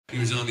He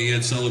was on the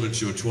Ed Sullivan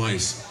Show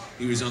twice.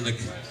 He was on the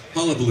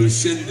Hullabaloo,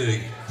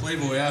 Shindig,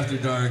 Playboy After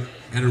Dark,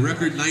 and a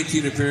record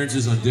 19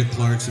 appearances on Dick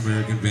Clark's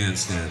American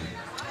Bandstand.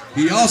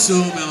 He also,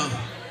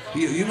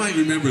 you might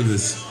remember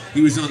this,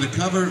 he was on the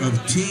cover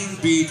of Teen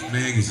Beat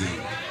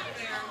magazine.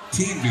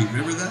 Teen Beat,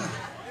 remember that?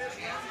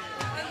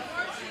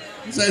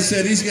 As I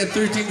said, he's got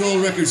 13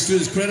 gold records to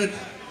his credit.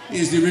 He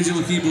is the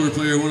original keyboard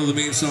player, one of the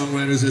main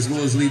songwriters, as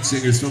well as lead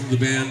singers from the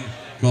band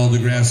called The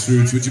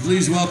Grassroots. Would you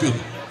please welcome,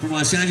 from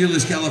Los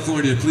Angeles,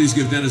 California, please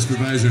give Dennis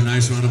Proviser a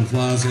nice round of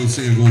applause. He'll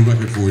sing a gold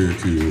record for you,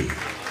 too.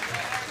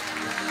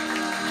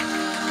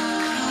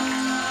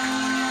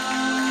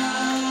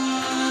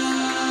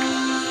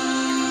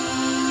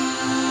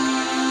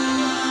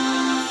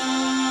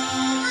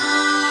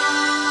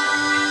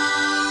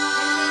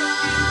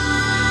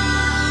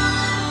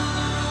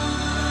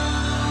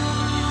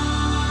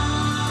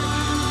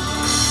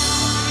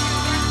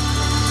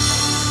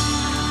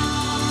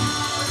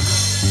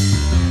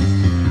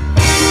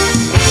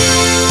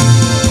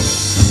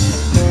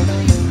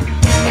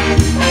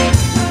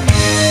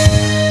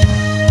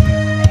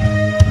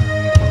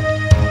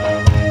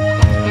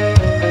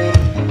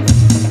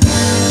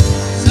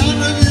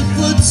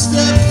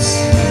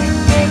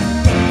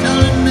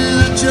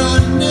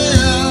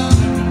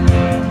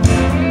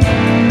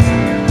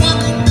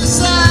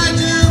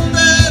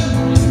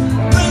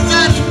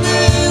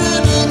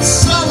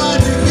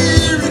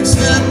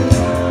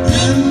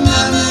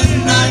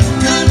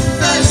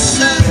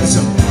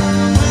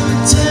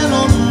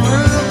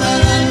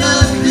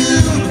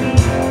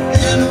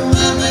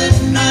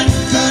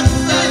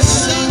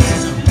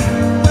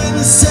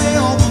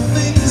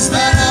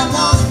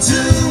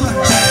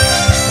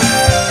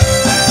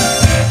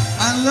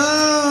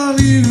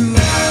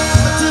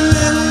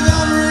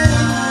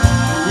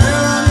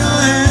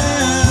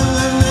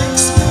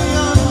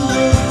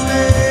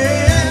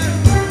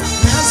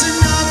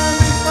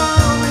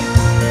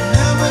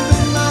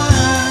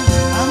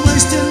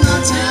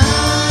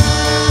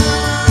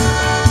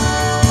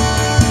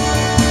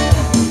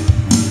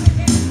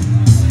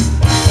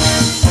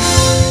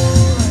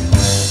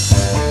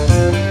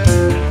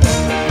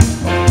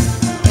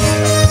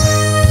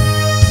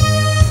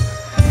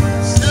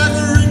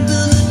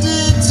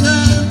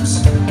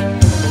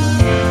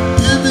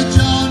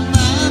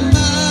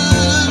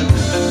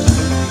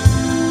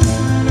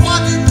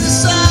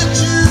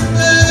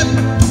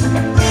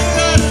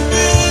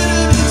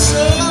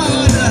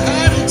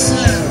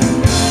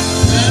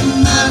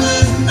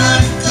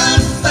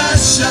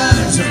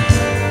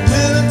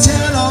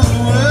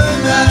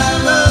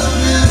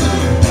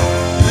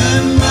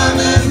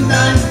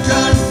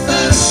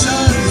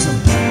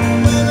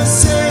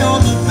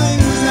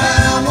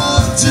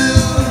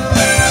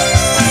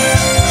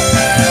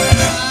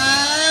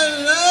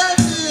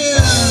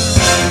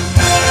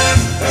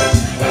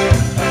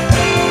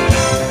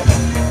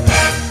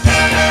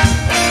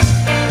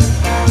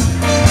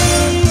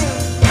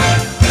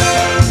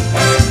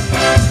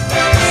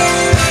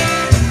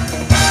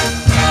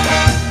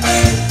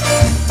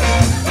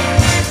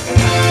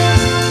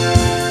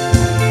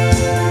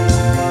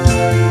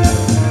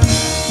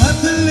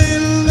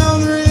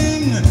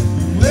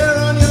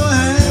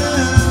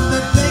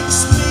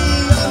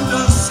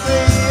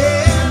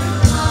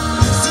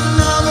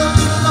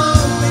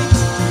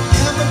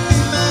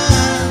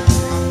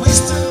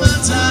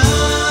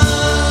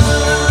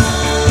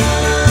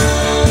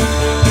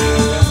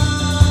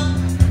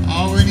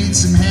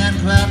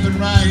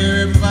 Right here,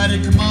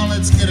 everybody, come on,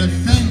 let's get a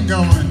thing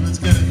going. Let's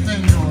get a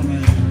thing going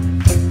right here.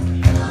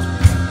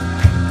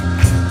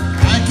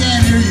 I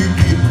can't hear you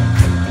people.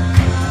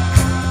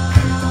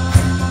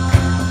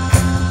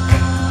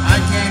 I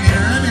can't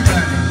hear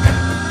anybody.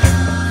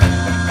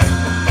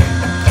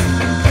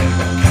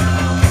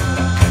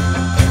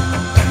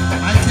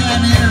 I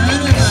can't hear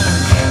anybody.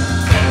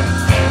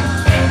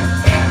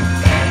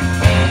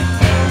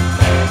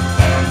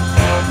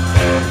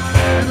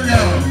 Here we go.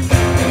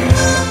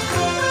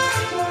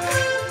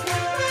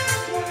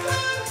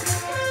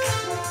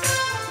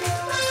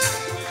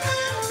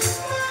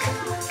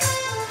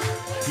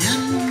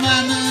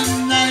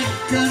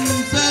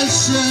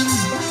 Confessions,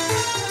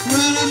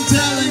 when I'm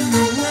telling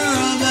the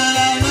world that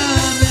I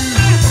love you.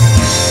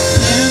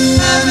 In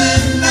my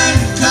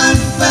midnight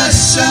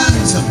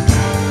confessions,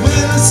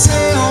 when I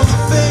say all the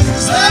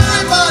things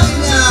everybody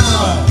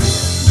now.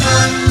 Na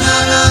na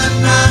na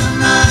na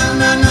na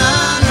na na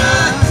na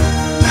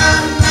na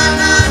na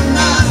na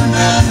na na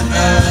na.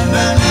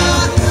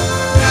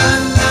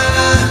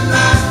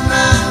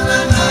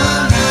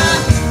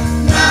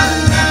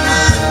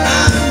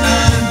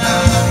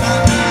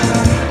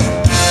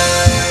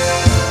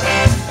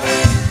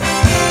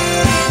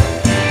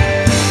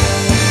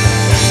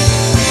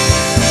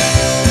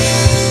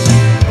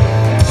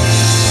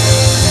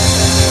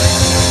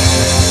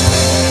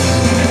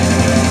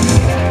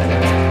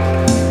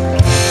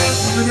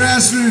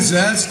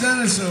 That's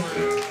Dennis over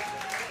there.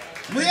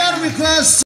 We had a request.